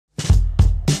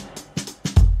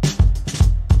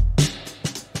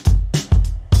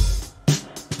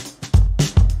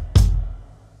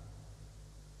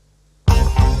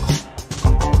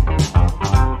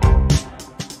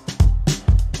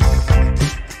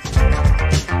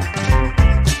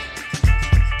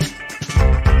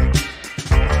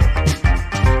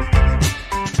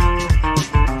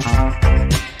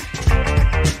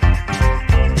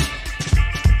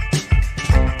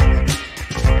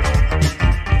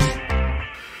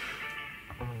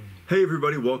Hey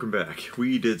everybody, welcome back.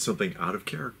 We did something out of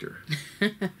character.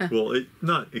 Well,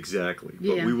 not exactly,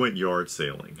 but we went yard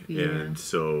sailing. And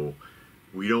so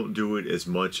we don't do it as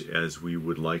much as we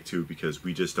would like to because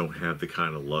we just don't have the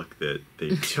kind of luck that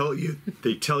they tell you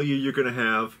you're going to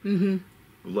have.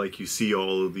 Like you see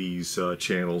all of these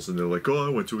channels and they're like, oh, I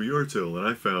went to a yard sale and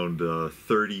I found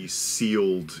 30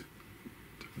 sealed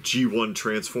G1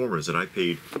 Transformers and I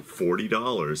paid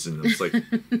 $40. And it's like,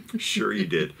 sure you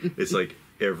did. It's like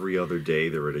every other day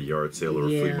they're at a yard sale or a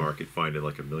flea market finding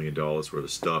like $1 million worth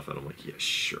of stuff. And I'm like, yeah,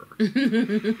 sure.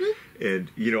 And,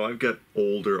 you know, I've got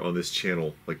older on this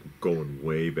channel, like going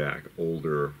way back,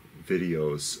 older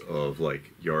videos of like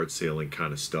yard sailing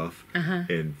kind of stuff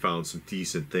and found some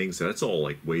decent things. That's all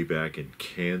like way back in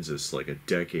Kansas, like a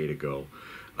decade ago.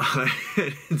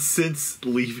 And since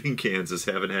leaving Kansas,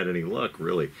 haven't had any luck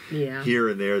really. Here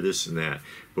and there, this and that.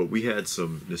 But we had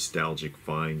some nostalgic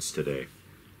finds today.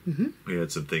 We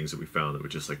had some things that we found that were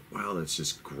just like, wow, that's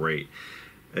just great.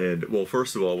 And well,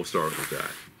 first of all, we'll start with that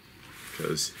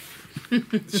because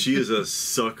she is a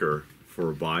sucker for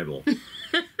a Bible.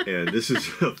 And this is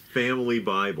a family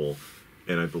Bible,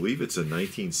 and I believe it's a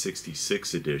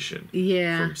 1966 edition.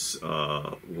 From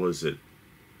was it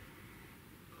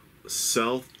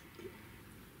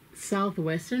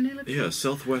Southwestern? It looks like?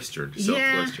 Southwestern.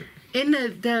 In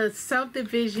the South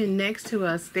Division next to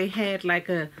us, they had like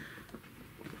a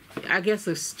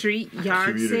street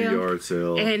yard community yard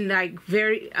sale, and like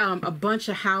a bunch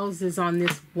of houses on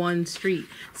this one street.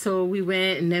 So we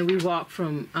went and then we walked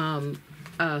from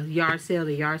yard sale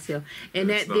to yard sale,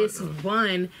 and at this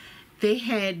one they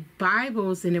had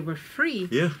Bibles and they were free.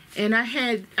 And I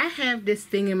have this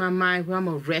thing in my mind where I'm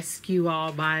gonna rescue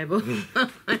all Bibles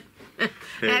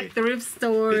at thrift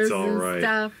stores and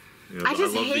stuff. You know, I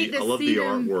love the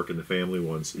artwork in the family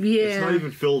ones. It's not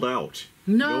even filled out.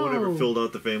 No one ever filled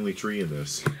out the family tree in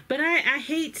this. But I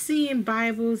hate seeing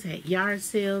Bibles at yard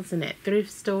sales and at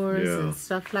thrift stores and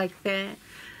stuff like that.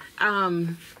 I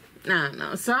don't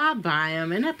know. So I'll buy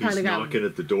them, and I probably got knocking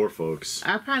at the door, folks.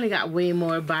 I probably got way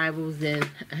more Bibles than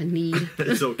I need.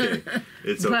 It's okay.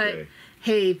 It's okay. But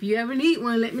hey, if you ever need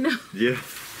one, let me know.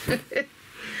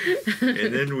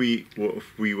 And then we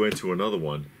went to another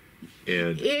one.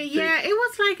 And it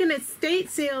was like an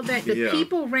estate sale that the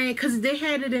people ran because they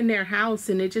had it in their house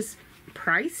and it just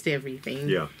priced everything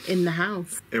in the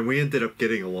house. And we ended up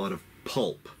getting a lot of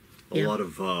pulp, a lot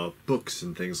of books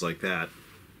and things like that.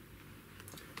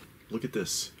 Look at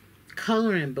this.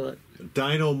 Coloring book.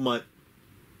 Dino-Mutt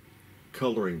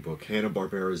coloring book.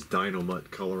 Hanna-Barbera's Dino-Mutt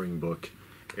coloring book.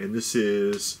 And this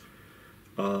is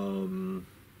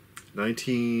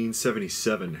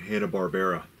 1977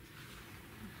 Hanna-Barbera.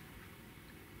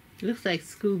 Looks like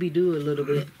Scooby-Doo a little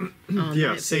bit.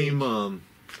 Same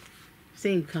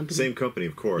company. Same company,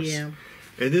 of course. And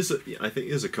this, I think,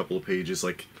 there's a couple of pages.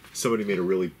 Like somebody made a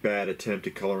really bad attempt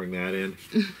at coloring that in,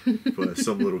 but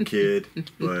some little kid.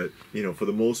 But you know, for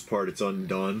the most part, it's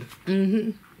undone.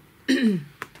 I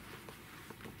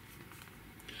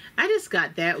just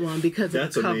got that one because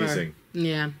of the cover. That's amazing.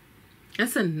 Yeah,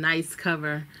 that's a nice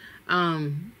cover.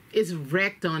 It's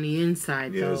wrecked on the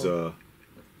inside though. There's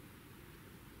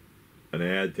an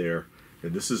ad there,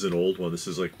 and this is an old one. This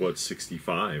is like what,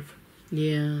 65?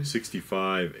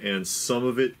 65, and some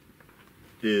of it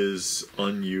is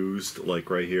unused, like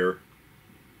right here,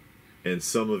 and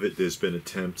some of it there's been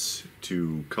attempts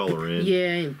to color in.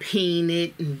 And paint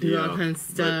it and do all kinds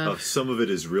of stuff. But, some of it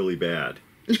is really bad.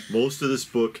 Most of this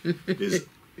book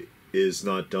is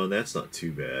not done. That's not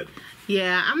too bad.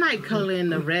 I might color in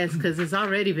the rest because it's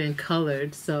already been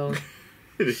colored. So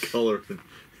the color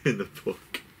in the book.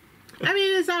 I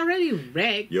mean, it's already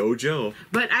wrecked. Yo, Joe.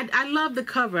 But I love the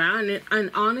cover.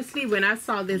 And honestly, when I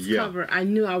saw this cover, I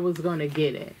knew I was going to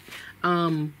get it.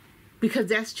 Because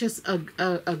that's just a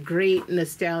great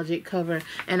nostalgic cover.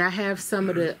 And I have some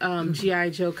of the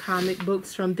G.I. Joe comic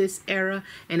books from this era.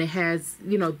 And it has,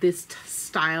 you know, this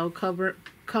style cover.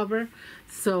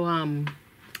 So,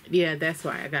 that's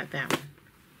why I got that one.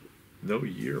 No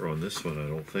year on this one, I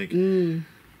don't think.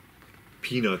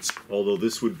 Peanuts, although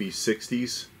this would be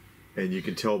 60s. And you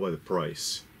can tell by the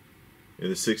price. In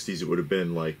the 60s, it would have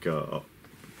been like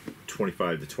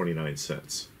 25 to 29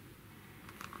 cents.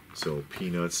 So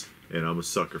Peanuts, and I'm a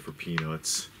sucker for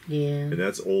Peanuts. And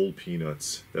that's old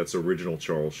Peanuts. That's original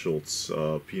Charles Schultz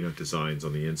Peanut designs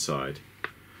on the inside.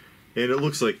 And it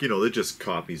looks like, you know, they're just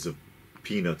copies of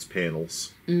Peanuts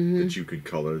panels that you could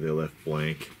color. They're left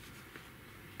blank.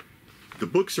 The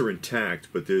books are intact,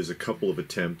 but there's a couple of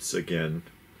attempts, again,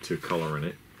 to color in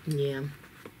it.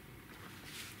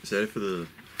 Is that it for the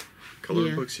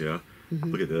coloring books?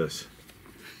 Look at this.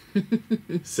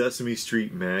 Sesame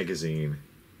Street Magazine.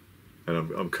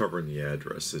 And I'm covering the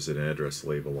address. There's an address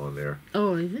label on there.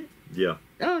 Oh, is it? Yeah.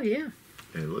 Oh, yeah.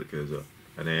 And look, there's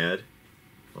an ad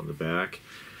on the back.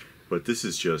 But this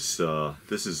is just,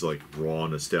 this is like raw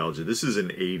nostalgia. This is an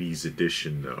 80s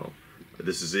edition, though.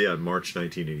 This is, yeah, March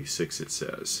 1986, it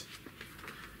says.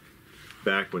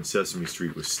 Back when Sesame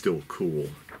Street was still cool.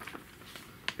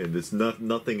 And there's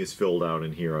nothing is filled out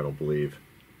in here, I don't believe.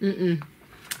 Mm-mm.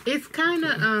 It's kind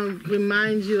of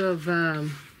reminds you of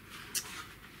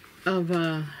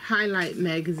Highlight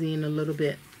magazine a little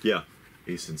bit. Yeah,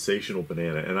 A Sensational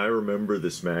Banana. And I remember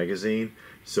this magazine,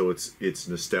 so it's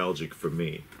nostalgic for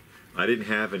me. I didn't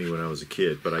have any when I was a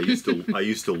kid, but I used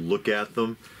to look at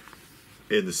them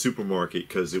in the supermarket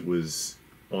because it was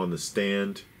on the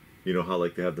stand. You know how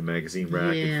like they have the magazine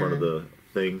rack in front of the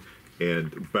thing,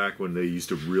 and back when they used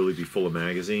to really be full of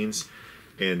magazines,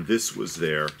 and this was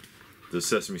there, the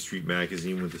Sesame Street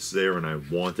magazine was there, and I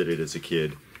wanted it as a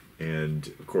kid, and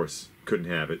of course couldn't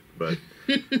have it, but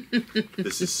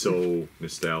this is so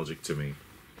nostalgic to me.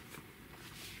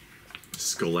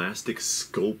 Scholastic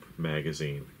Scope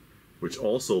magazine, which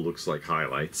also looks like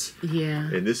Highlights. Yeah.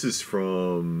 And this is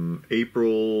from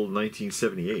April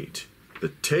 1978. The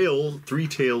Three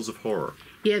Tales of Horror.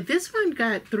 Yeah, this one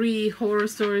got 3 horror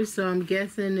stories, so I'm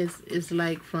guessing it's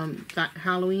like from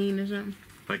Halloween or something.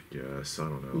 I guess. I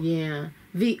don't know. Yeah.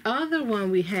 The other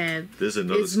one we have There's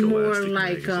another is more Scholastic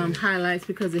like magazine. Highlights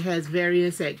because it has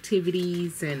various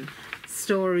activities and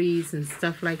stories and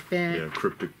stuff like that. Yeah,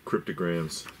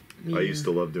 cryptograms. Yeah. I used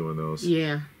to love doing those.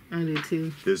 Yeah, I do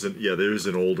too. There's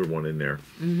an older one in there.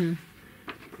 Mm-hmm.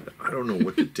 I don't know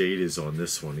what the date is on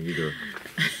this one either.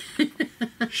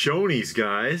 Shoney's,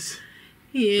 guys.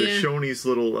 Yeah. The Shoney's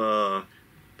little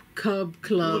Cub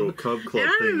Club. Little Cub Club and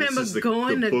I thing. remember This is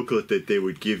going the to booklet that they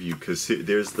would give you because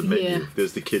there's the menu. Yeah.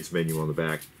 There's the kids menu on the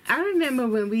back. I remember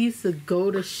when we used to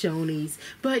go to Shoney's,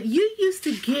 but you used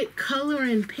to get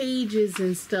coloring pages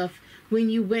and stuff when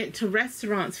you went to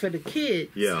restaurants for the kids.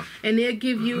 Yeah. And they'll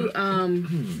give you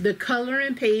the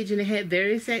coloring page, and it had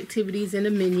various activities in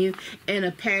the menu, and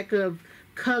a pack of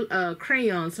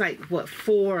crayons, like what,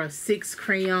 4 or 6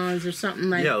 crayons or something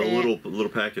like that. Yeah, a little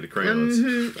packet of crayons.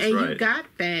 Mm-hmm. And right. you got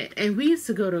that. And we used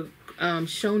to go to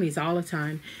Shoney's all the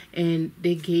time, and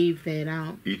they gave that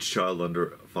out. Each child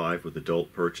under 5 with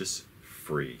adult purchase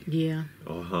free. Yeah.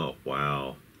 Oh,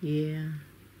 wow. Yeah.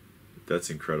 That's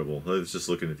incredible. I was just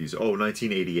looking at these. Oh,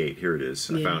 1988. Here it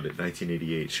is. I found it.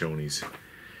 1988 Shoney's.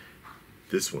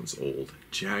 This one's old.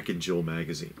 Jack and Jill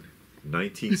magazine.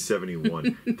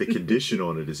 1971. The condition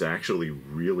on it is actually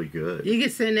really good. You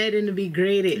could send that in to be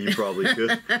graded. You probably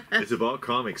could. It's about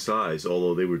comic size,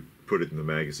 although they would put it in the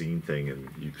magazine thing and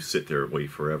you could sit there and wait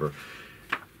forever.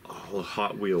 All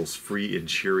Hot Wheels free in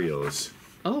Cheerios.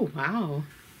 Oh, wow.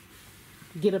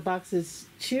 Get a box of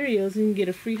Cheerios and you get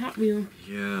a free Hot Wheel.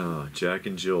 Yeah, Jack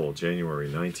and Jill, January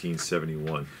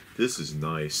 1971. This is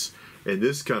nice. And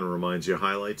this kind of reminds you of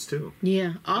Highlights, too.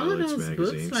 Yeah, all Highlights of those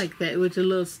magazines. books like that with the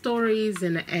little stories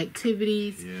and the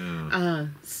activities. Yeah.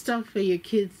 Stuff for your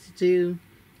kids to do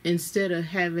instead of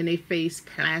having a face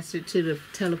plastered to the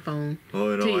telephone.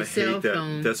 Oh, to no, your I cell hate that.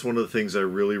 phone. That's one of the things I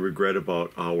really regret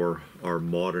about our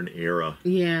modern era.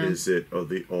 Yeah. Is that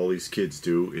all these kids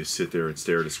do is sit there and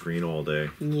stare at a screen all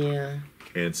day. Yeah.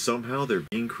 And somehow they're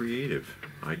being creative.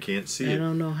 I can't see it. I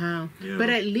don't know how. Yeah. But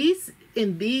at least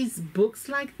in these books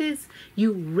like this,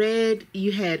 you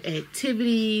had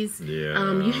activities.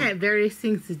 Yeah. You had various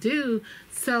things to do.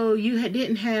 So you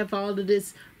didn't have all of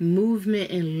this movement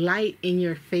and light in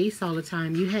your face all the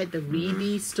time. You had to read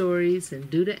these stories and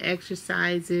do the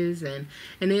exercises, and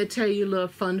they'll tell you little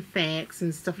fun facts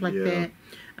and stuff like that.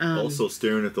 Also,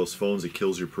 staring at those phones, it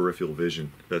kills your peripheral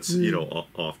vision. That's,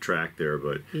 off track there,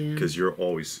 but because you're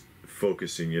always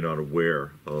focusing, you're not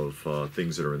aware of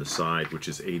things that are in the side, which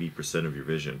is 80% of your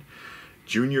vision.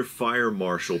 Junior Fire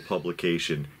Marshal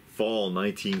publication, fall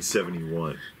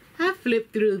 1971. I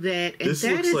flipped through that, and This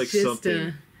that looks is like just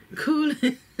something. Cool.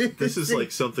 This is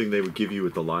like something they would give you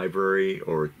at the library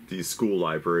or the school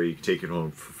library. You can take it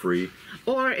home for free.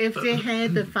 Or if they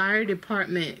had the fire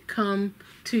department come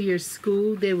to your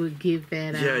school, they would give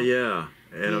that out. Yeah.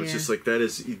 And I was just like,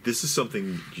 this is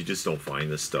something you just don't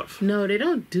find this stuff. No, they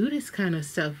don't do this kind of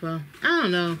stuff. Well, I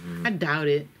don't know. I doubt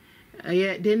it.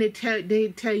 Then they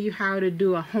tell you how to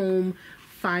do a home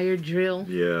fire drill.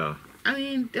 Yeah. I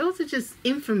mean, those are just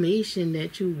information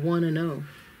that you want to know.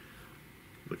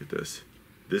 Look at this.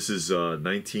 This is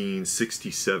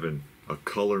 1967, a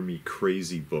Color Me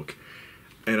Crazy book.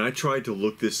 And I tried to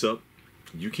look this up.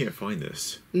 You can't find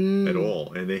this at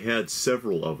all. And they had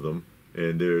several of them.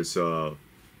 And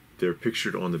they're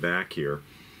pictured on the back here.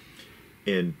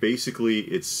 And basically,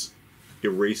 it's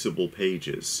erasable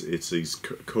pages. It's these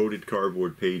coated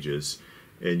cardboard pages,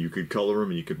 and you could color them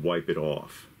and you could wipe it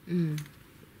off.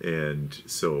 And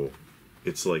so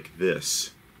it's like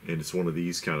this, and it's one of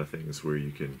these kind of things where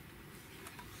you can,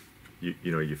 you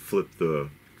know, you flip the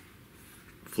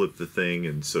thing,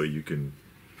 and so you can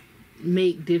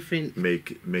make different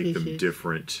make them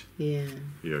different. Yeah.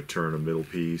 You know, turn a middle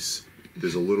piece.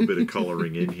 There's a little bit of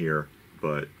coloring in here,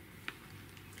 but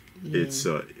it's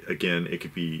again, it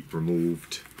could be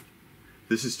removed.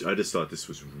 I just thought this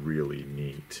was really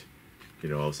neat. You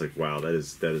know, I was like, wow, that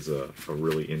is a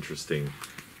really interesting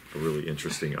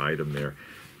item there.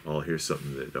 Oh, here's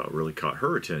something that really caught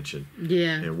her attention.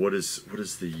 Yeah. And what is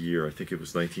the year? I think it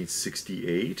was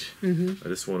 1968. I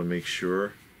just want to make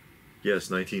sure.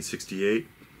 Yes, 1968.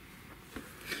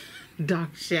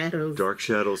 Dark Shadows. Dark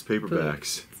Shadows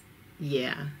paperbacks.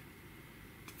 Yeah.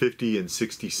 50 and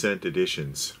 60-cent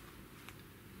editions.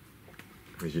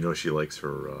 As you know, she likes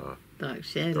her Dark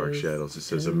Shadows. Dark Shadows. It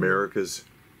says America's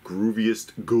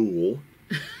grooviest ghoul.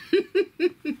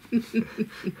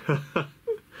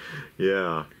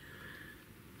 Yeah.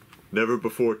 Never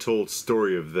before told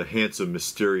story of the handsome,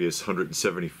 mysterious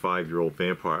 175-year-old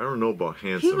vampire. I don't know about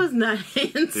handsome. He was not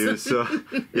handsome. He was,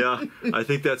 yeah, I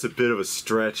think that's a bit of a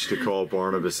stretch to call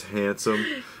Barnabas handsome.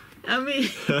 I mean,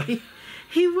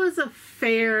 he was a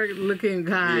fair-looking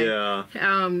guy. Yeah.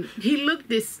 He looked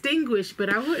distinguished, but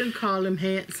I wouldn't call him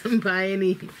handsome by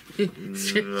any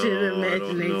stretch of the imagination. I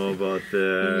don't know about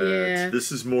that. Yeah.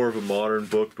 This is more of a modern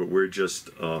book, but we're just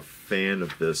a fan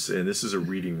of this. And this is a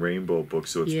Reading Rainbow book,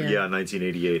 so it's,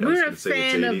 1988. We're a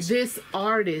fan of this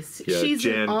artist. Yeah, She's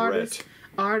Jan an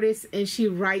artist, and she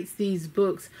writes these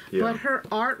books. Yeah. But her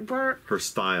artwork, her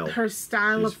style of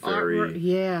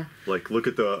artwork, like, look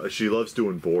at she loves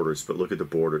doing borders, but look at the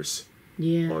borders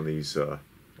on these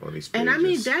pages. And I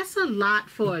mean, that's a lot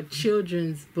for a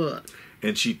children's book.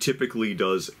 And she typically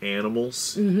does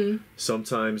animals.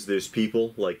 Sometimes there's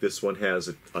people, like this one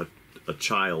has a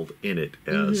child in it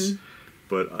as,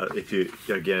 but if you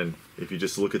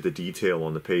just look at the detail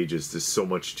on the pages, there's so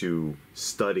much to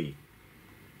study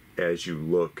as you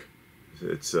look.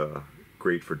 It's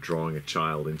great for drawing a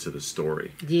child into the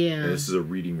story. Yeah. And this is a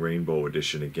Reading Rainbow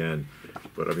edition again,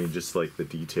 but I mean, just like the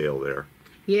detail there.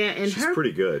 Yeah, and she's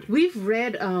pretty good. We've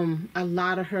read a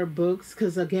lot of her books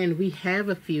because, again, we have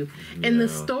a few, and the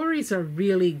stories are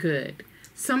really good.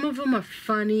 Some of them are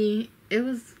funny. It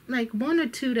was like one or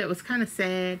two that was kind of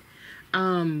sad,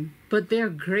 but they're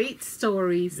great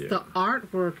stories. Yeah. The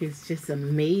artwork is just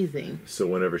amazing. So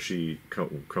whenever she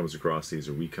comes across these,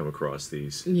 or we come across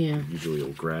these, usually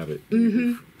we'll grab it,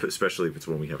 especially if it's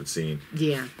one we haven't seen.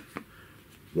 Yeah.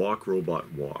 Walk,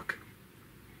 Robot, Walk.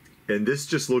 And this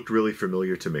just looked really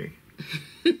familiar to me.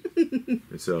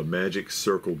 It's a Magic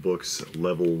Circle Books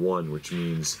Level 1, which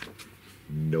means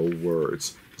no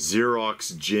words.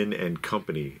 Xerox Gin and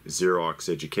Company, Xerox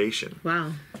Education.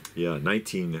 Wow. Yeah,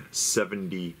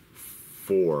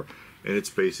 1974. And it's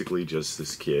basically just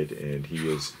this kid, and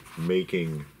he is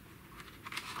making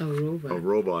a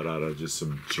robot out of just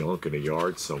some junk in a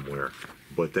yard somewhere.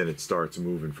 But then it starts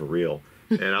moving for real.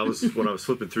 And when I was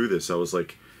flipping through this, I was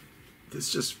like, there's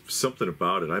just something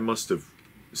about it. I must have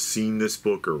seen this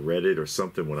book or read it or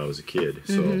something when I was a kid.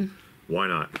 So why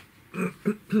not?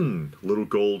 Little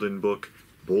Golden Book,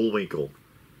 Bullwinkle.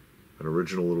 An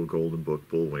original Little Golden Book,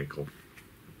 Bullwinkle.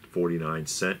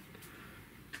 49¢.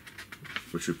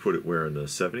 Which would put it where, in the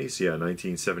 70s? Yeah,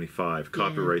 1975.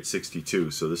 Copyright 62.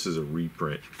 So this is a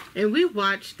reprint. And we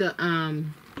watched the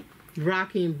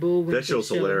Rocking Bullwinkle. That show's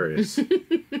hilarious.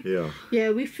 Yeah.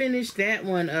 Yeah, we finished that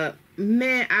one up.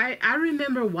 Man, I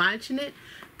remember watching it,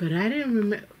 but I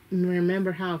didn't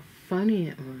remember how funny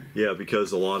it was. Yeah,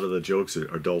 because a lot of the jokes are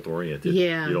adult-oriented.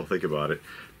 Yeah. You don't think about it.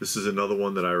 This is another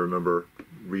one that I remember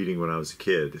reading when I was a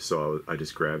kid, so I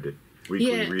just grabbed it.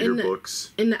 Weekly reader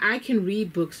books. And the I Can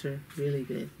Read books are really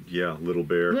good. Yeah, Little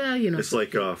Bear. Well, you know. It's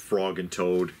like Frog and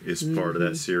Toad is part of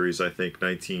that series, I think.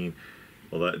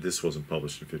 This wasn't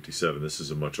published in 57. This is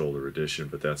a much older edition,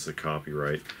 but that's the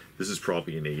copyright. This is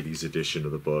probably an 80s edition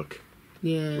of the book.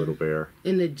 Yeah. Little Bear.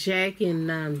 And the Jack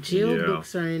and Jill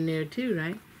books are in there too,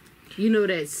 right? You know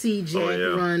that C. Jack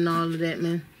run, all of that,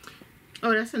 man.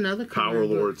 Oh, that's another Power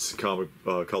Lords comic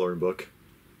coloring book.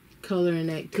 Color and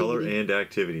Activity. Color and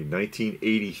Activity,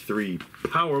 1983.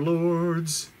 Power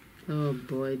Lords. Oh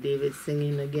boy, David's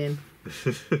singing again.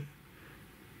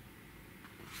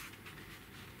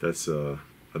 That's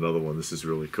another one. This is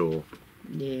really cool.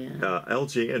 Yeah.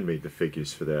 LJN made the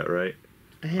figures for that, right?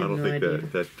 I have don't no think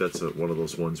idea. that's one of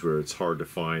those ones where it's hard to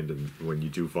find, and when you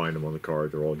do find them on the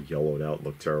card, they're all yellowed out and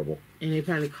look terrible. And they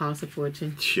probably cost a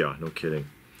fortune. Yeah, no kidding.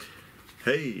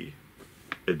 Hey,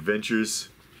 Adventures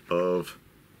of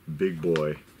Big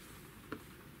Boy.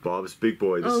 Bob's Big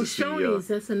Boy. This is Shoney's.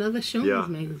 That's another Shoney's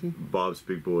magazine. Bob's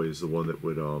Big Boy is the one that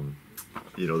would,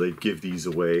 they give these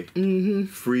away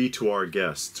free to our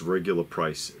guests. Regular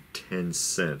price, 10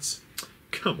 cents.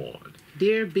 Come on.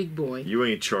 Dear Big Boy. You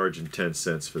ain't charging 10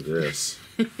 cents for this.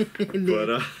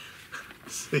 But,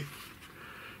 see,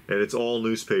 and it's all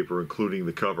newspaper, including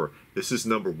the cover. This is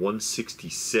number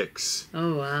 166.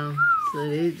 Oh, wow. So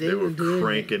they were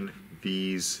cranking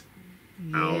these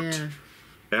out.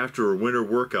 After a winter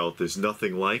workout, there's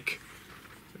nothing like...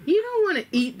 You don't want to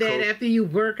eat that after you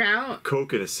work out.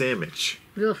 Coke and a sandwich.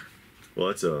 Ugh. Well,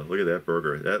 look at that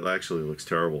burger. That actually looks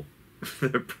terrible.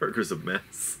 That burger's a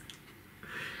mess.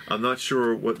 I'm not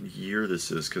sure what year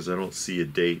this is because I don't see a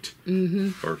date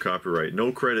or copyright.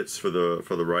 No credits for the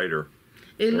writer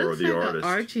it or looks the like artist.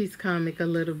 An Archie's comic a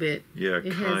little bit. Yeah,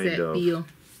 it has that feel.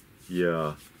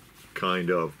 Yeah, kind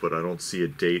of, but I don't see a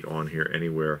date on here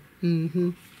anywhere.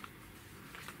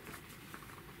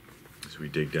 As we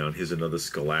dig down, here's another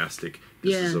Scholastic.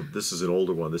 This is an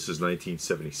older one. This is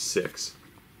 1976.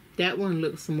 That one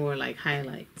looks more like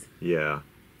highlights. Yeah,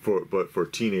 but for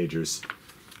teenagers.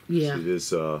 Yeah. See,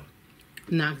 there's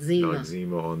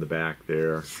Noxzema on the back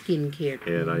there. Skincare.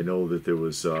 And I know that there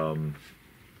was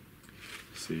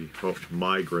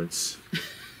Migrants.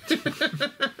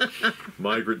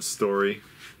 Migrant Story.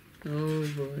 Oh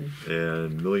boy.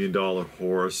 And $1 Million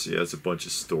Horse. Yeah, there's a bunch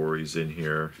of stories in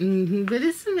here. But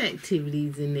there's some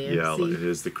activities in there. Yeah, see?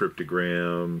 there's the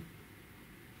cryptogram.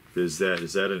 Is that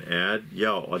an ad?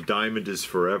 Yeah, A Diamond is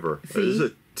Forever. See? This is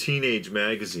a teenage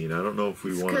magazine. I don't know if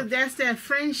we want to... Because that's that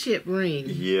friendship ring.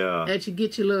 Yeah. That you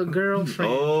get your little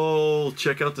girlfriend. Oh,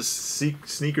 check out the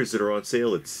sneakers that are on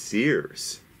sale at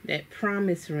Sears. That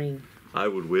promise ring. I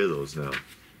would wear those now.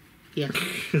 Yeah.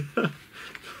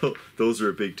 Those are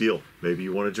a big deal. Maybe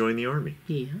you want to join the army.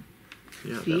 Yeah.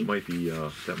 Yeah, See? that might be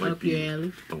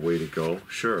a way to go.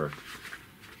 Sure.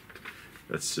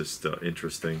 That's just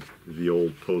interesting. The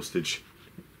old postage.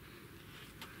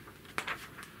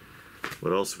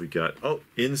 What else we got? Oh,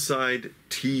 Inside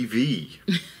TV.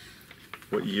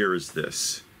 What year is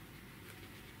this?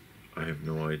 I have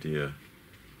no idea.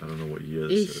 I don't know what year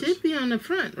this is. It should be on the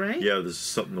front, right? Yeah, there's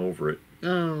something over it.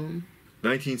 Oh.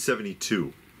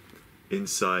 1972.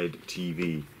 Inside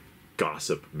TV.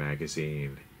 Gossip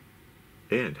magazine.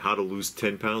 And How to Lose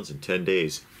 10 Pounds in 10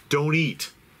 Days. Don't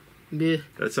eat. Yeah.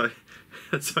 That's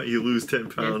how you lose 10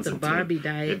 pounds That's the Barbie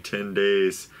diet. in 10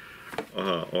 days.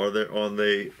 Are they on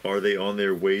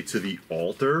their way to the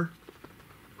altar?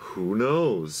 Who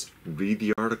knows? Read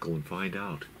the article and find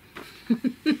out.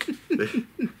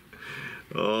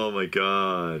 Oh my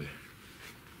God.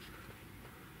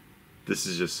 This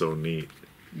is just so neat.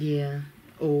 Yeah.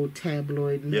 Old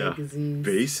tabloid magazines.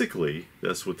 Yeah. Basically,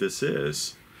 that's what this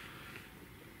is.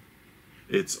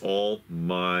 It's all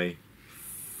my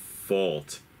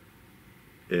fault.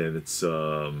 And it's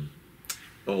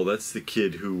that's the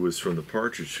kid who was from the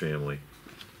Partridge Family.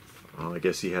 I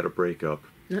guess he had a breakup.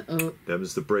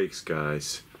 Them's the breaks,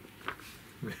 guys.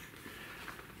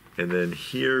 And then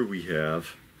here we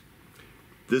have,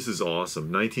 this is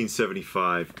awesome,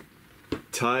 1975,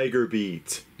 Tiger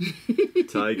Beat.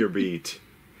 Tiger Beat.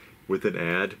 With an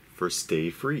ad for Stay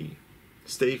Free.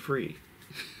 Stay Free.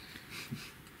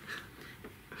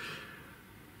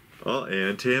 Oh,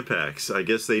 and Tampax. I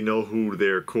guess they know who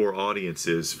their core audience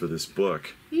is for this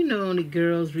book. You know only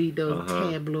girls read those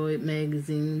tabloid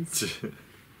magazines.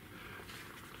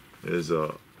 There's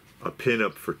a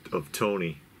pin-up of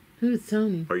Tony. Who's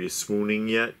Tony? Are you swooning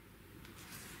yet?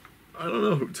 I don't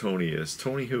know who Tony is.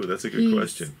 Tony who? That's a good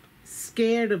question.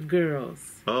 Scared of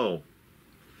girls. Oh.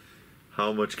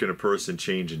 How much can a person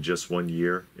change in just 1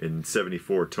 year? In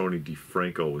 74, Tony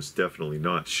DeFranco was definitely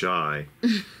not shy.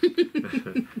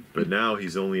 But now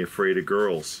he's only afraid of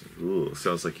girls. Ooh,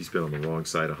 sounds like he's been on the wrong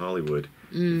side of Hollywood.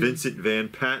 Vincent Van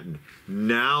Patten.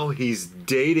 Now he's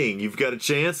dating. You've got a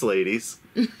chance, ladies.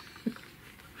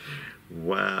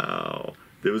 Wow.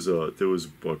 There was a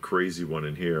crazy one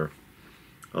in here.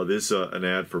 There's an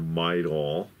ad for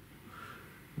Midol.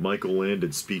 Michael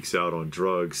Landon speaks out on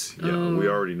drugs. Yeah, we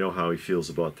already know how he feels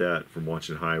about that from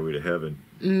watching Highway to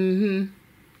Heaven.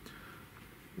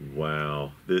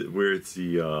 Wow. Where's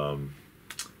the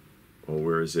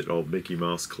where is it? Oh, Mickey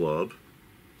Mouse Club.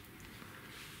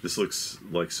 This looks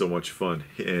like so much fun.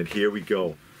 And here we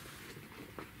go.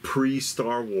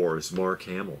 Pre-Star Wars, Mark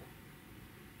Hamill.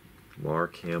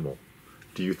 Mark Hamill.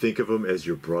 Do you think of him as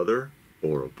your brother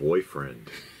or a boyfriend.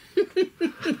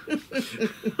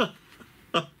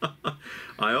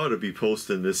 I ought to be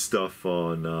posting this stuff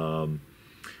on.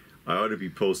 I ought to be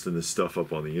posting this stuff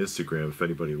up on the Instagram if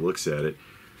anybody looks at it.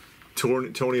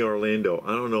 Tony Orlando.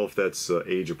 I don't know if that's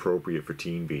age appropriate for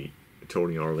Teen Beat.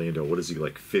 Tony Orlando. What is he,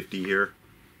 like 50 here?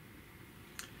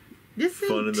 This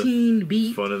ain't Teen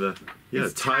Beat. Fun of the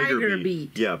it's Tiger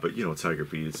Beat. Yeah, but you know Tiger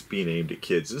Beat. It's being aimed at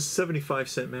kids. This is a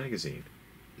 75-cent magazine.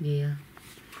 Yeah.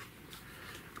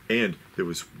 And there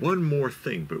was one more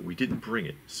thing, but we didn't bring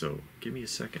it. So give me a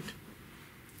second.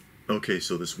 Okay,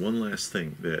 so this one last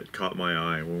thing that caught my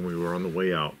eye when we were on the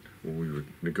way out, when we were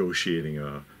negotiating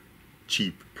a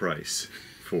cheap price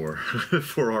for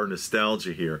for our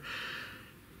nostalgia here.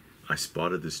 I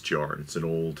spotted this jar. It's an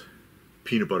old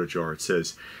peanut butter jar. It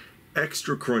says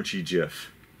extra crunchy Jif.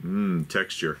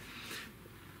 Texture.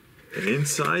 And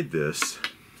inside this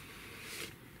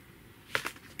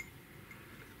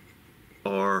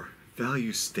are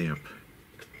value stamp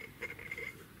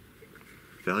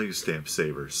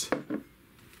savers.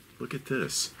 Look at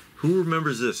this. Who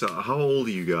remembers this? How old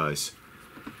are you guys?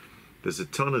 There's a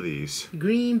ton of these.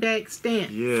 Greenback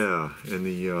stamps. Yeah, and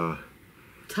the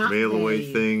mail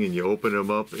away thing, and you open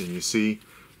them up and you see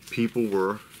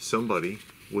somebody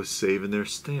was saving their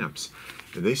stamps.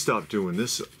 And they stopped doing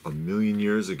this a million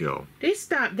years ago. They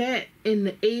stopped that in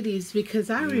the 80s because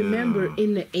I remember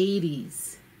in the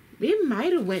 80s. It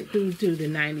might have went through to the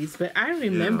 90s, but I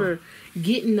remember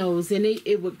getting those, and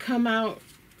it would come out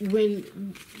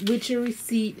with your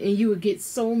receipt, and you would get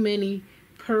so many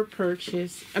per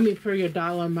purchase. I mean, per your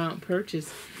dollar amount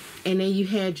purchase, and then you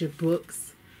had your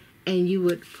books, and you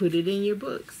would put it in your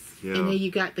books, and then you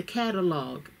got the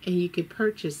catalog, and you could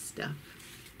purchase stuff.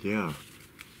 Yeah,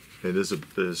 and there's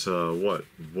what,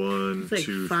 1, like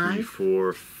 2, 5? 3,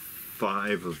 4,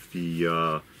 5 of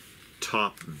the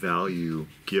top value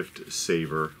gift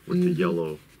saver with the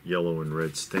yellow and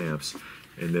red stamps,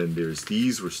 and then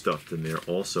these were stuffed in there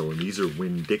also, and these are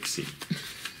Winn-Dixie.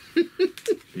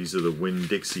 These are the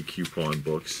Winn-Dixie coupon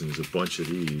books, and there's a bunch of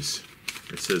these.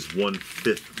 It says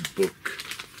 1/5 book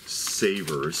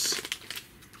savers.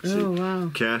 Oh,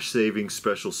 wow. Cash savings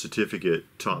special certificate,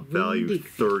 top value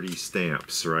 30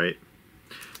 stamps, right?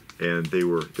 And they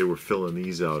were filling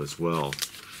these out as well.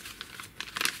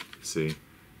 See?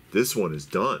 This one is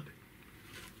done.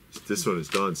 This one is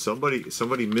done.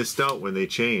 Somebody missed out when they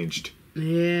changed.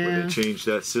 Yeah. When they changed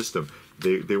that system.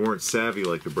 They weren't savvy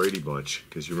like the Brady Bunch,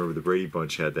 because you remember the Brady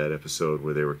Bunch had that episode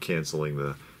where they were canceling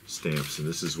the stamps, and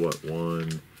this is what,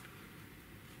 1,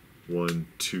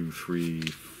 2, 3,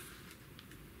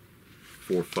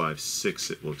 4, 5,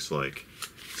 6 it looks like.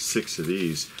 6 of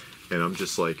these, and I'm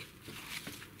just like,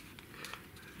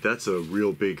 that's a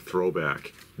real big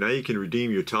throwback. Now you can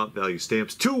redeem your top value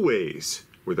stamps 2 ways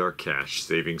with our cash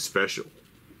savings special.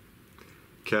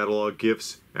 Catalog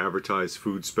gifts, advertised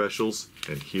food specials,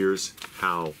 and here's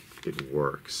how it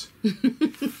works.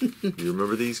 You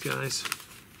remember these guys?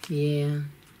 Yeah.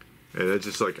 And it's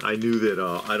just like, I knew that,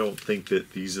 I don't think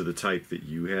that these are the type that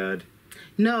you had.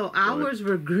 No, ours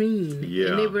were green. Yeah.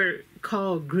 And they were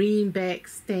called greenback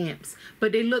stamps.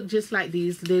 But they look just like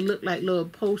these. They look like little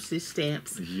postage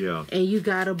stamps. Yeah. And you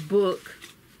got a book,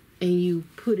 and you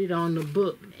put it on the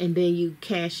book, and then you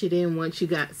cash it in once you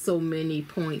got so many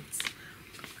points.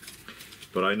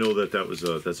 But I know that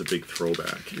that's a big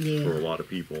throwback for a lot of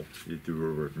people. You do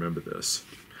remember this.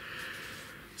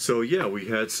 So yeah, we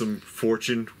had some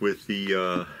fortune with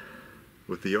the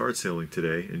yard sailing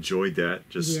today. Enjoyed that.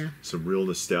 Just some real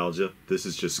nostalgia. This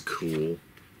is just cool.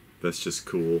 That's just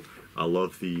cool. I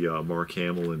love the Mark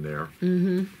Hamill in there.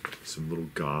 Mm-hmm. Some little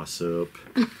gossip,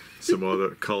 some other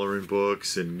coloring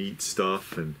books and neat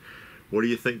stuff. And what do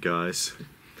you think, guys?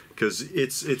 Because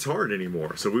it's hard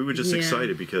anymore. So we were just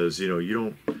excited because,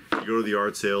 you go to the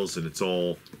yard sales and it's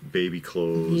all baby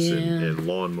clothes and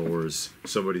lawnmowers.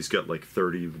 Somebody's got like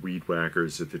 30 weed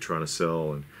whackers that they're trying to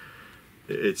sell, and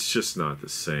it's just not the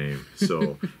same.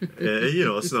 So,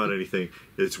 it's not anything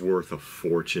it's worth a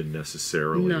fortune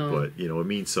necessarily, but, it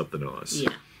means something to us.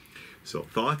 Yeah. So,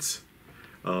 thoughts?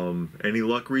 Any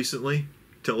luck recently?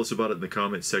 Tell us about it in the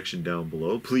comment section down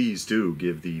below. Please do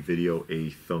give the video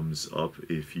a thumbs up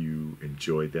if you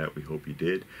enjoyed that. We hope you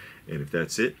did. And if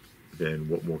that's it, then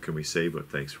what more can we say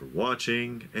but thanks for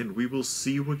watching, and we will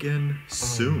see you again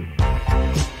soon.